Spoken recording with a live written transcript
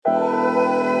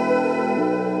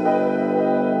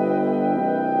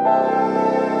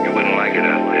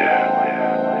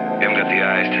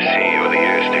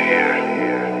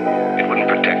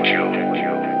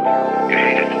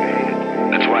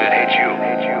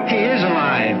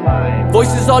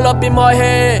Voices all up in my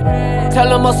head, tell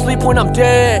them I'll sleep when I'm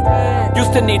dead.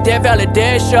 Used to need their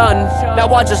validation, now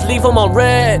I just leave them on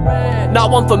red. Not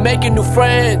one for making new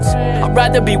friends, I'd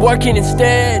rather be working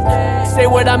instead. Say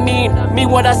what I mean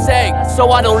what I say,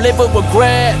 so I don't live with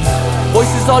regrets.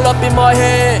 Voices all up in my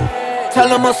head, tell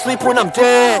them I'll sleep when I'm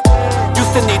dead.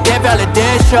 Used to need their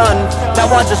validation, now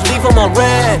I just leave them on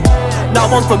red. Not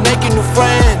one for making new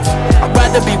friends, I'd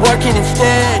rather be working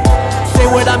instead. Say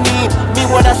what I mean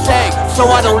what I say, so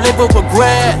I don't live with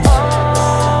regrets.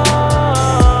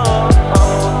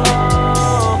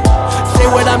 Say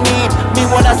what I mean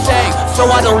what I say, so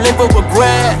I don't live with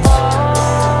regrets.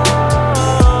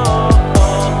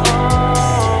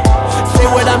 Say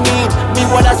what I mean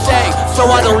what I say, so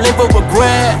I don't live with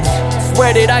regrets.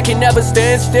 Swear that I can never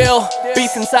stand still,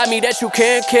 beast inside me that you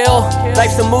can't kill.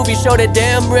 Life's a movie, show that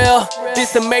damn real.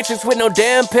 This the Matrix with no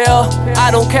damn pill. I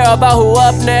don't care about who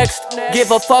up next, give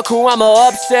a fuck who I'ma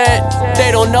upset.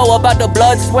 They don't know about the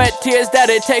blood, sweat, tears that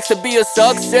it takes to be a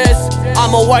success.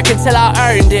 I'ma work until I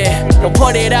earned it, don't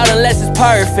put it out unless it's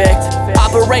perfect.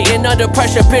 Operating under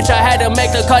pressure, bitch, I had to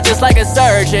make the cut just like a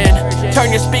surgeon.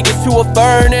 Turn your speakers to a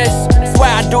furnace,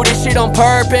 swear I do this shit on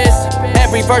purpose.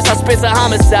 Every verse I spit's a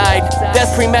homicide,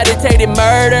 that's premeditated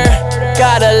murder.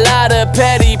 Got a lot of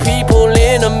petty people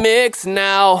in the mix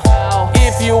now.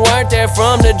 If you weren't there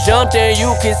from the jump, then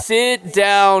you can sit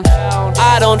down.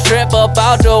 I don't trip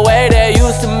about the way they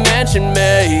used to mention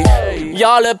me.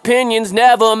 Y'all opinions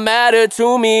never matter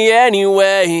to me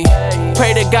anyway.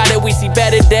 Pray to God that we see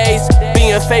better days.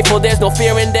 Being faithful, there's no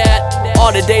fear in that.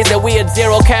 All the days that we had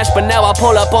zero cash, but now I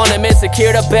pull up on them and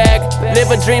secure the bag. Live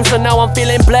a dream, so now I'm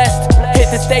feeling blessed. Hit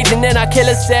the stage and then I kill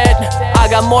a set. I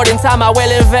got more than time, I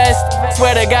will invest.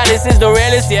 Swear to God, this is the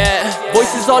realest yet.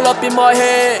 Voices all up in my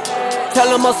head, tell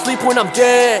them I'll sleep when I'm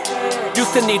dead.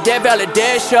 Used to need their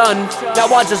validation, now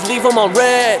I just leave them on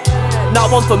red. Not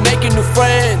one for making new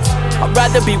friends, I'd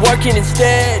rather be working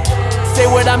instead. Say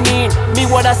what I mean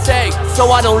what I say, so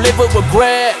I don't live with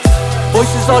regrets.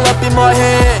 Voices all up in my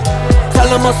head, tell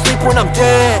them I'll sleep when I'm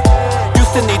dead.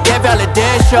 Used to need their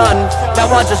validation, now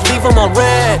I just leave them on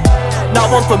red. Not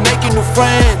one for making new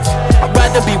friends, I'd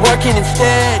rather be working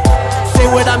instead. Say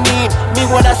what I mean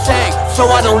what I say, so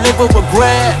I don't live with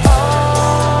regrets.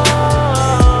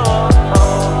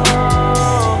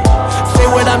 Say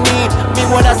what I mean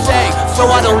what I say, so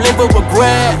I don't live with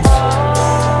regrets.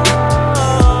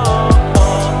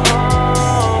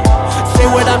 Say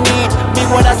what I mean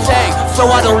what I say, so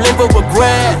I don't live with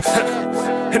regrets.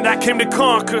 And I came to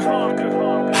conquer,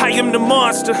 I am the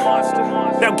monster.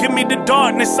 Now give me the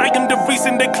darkness, I am the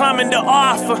reason they climbing the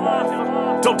offer.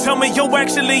 Don't tell me you're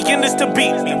actually in this to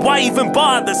beat me, why even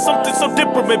bother? Something so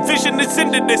different, vision is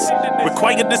into this,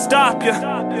 required to stop ya.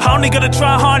 I only gotta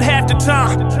try hard half the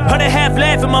time, other half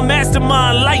laugh in my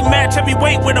mastermind. Light match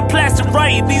heavyweight with a plastic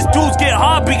right. These dudes get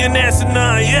hard being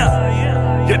asinine,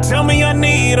 yeah. You tell me I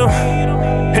need them,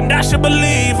 and I should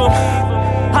believe them.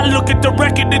 I look at the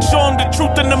record and show them the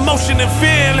truth and emotion and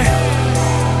feeling.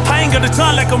 I ain't gotta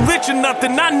talk like I'm rich or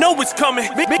nothing, I know it's coming.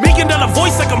 $1 million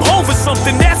voice like I'm over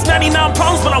something. That's 99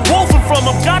 problems, but I'm woven from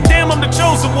them. Goddamn, I'm the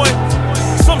chosen one.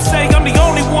 Some say I'm the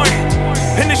only one,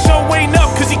 and the show ain't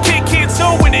up cause he can't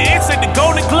so when it hits like the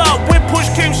Golden Glove, when push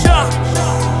came shove.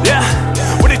 Yeah,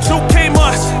 when the truth came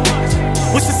us.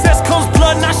 With success comes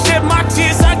blood and I shed my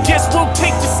tears. I guess we'll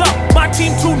take this up. My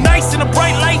team too nice in a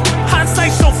bright light.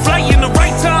 Hindsight show flight in the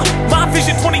right time. My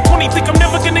vision 2020, think I'm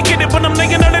never gonna get it, but I'm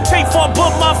laying on the tape for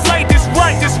above my flight. This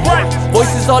right.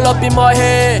 Voices all up in my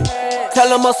head, tell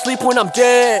them I'll sleep when I'm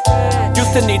dead.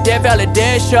 Used to need their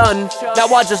validation, now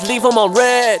I just leave them on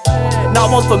red. Not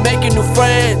one for making new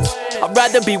friends, I'd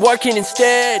rather be working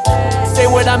instead. Say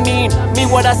what I mean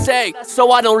what I say,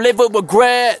 so I don't live with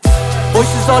regrets.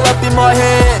 Voices all up in my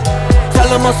head, tell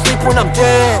them I'll sleep when I'm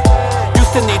dead.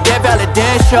 Used to need their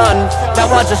validation, now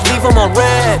I just leave them on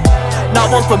red. Not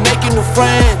one for making new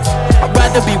friends, I'd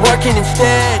rather be working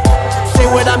instead. Say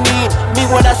what I mean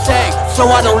what I say, so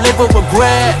I don't live with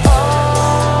regrets.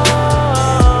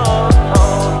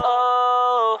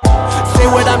 Say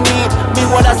what I mean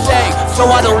what I say, so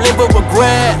I don't live with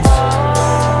regrets.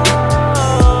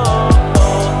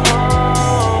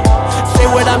 Say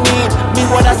what I mean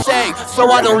what I say, so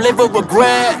I don't live with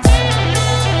regrets.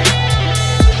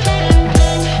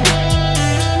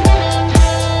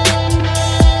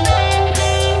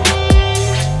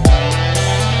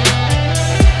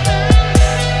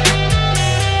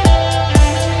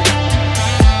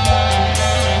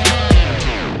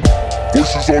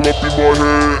 Voices all up in my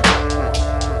head.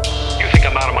 You think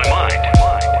I'm out of my mind?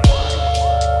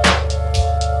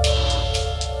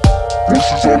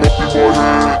 Voices all up in my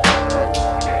head.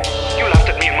 You laughed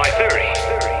at me and my theory.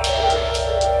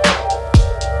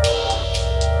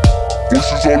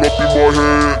 Voices all up in my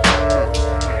head.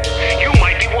 You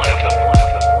might be one of them.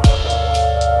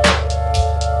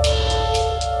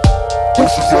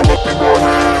 Voices all up in my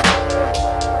head.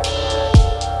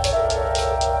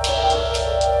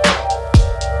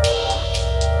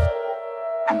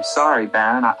 I'm sorry,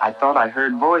 Baron. I thought I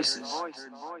heard voices.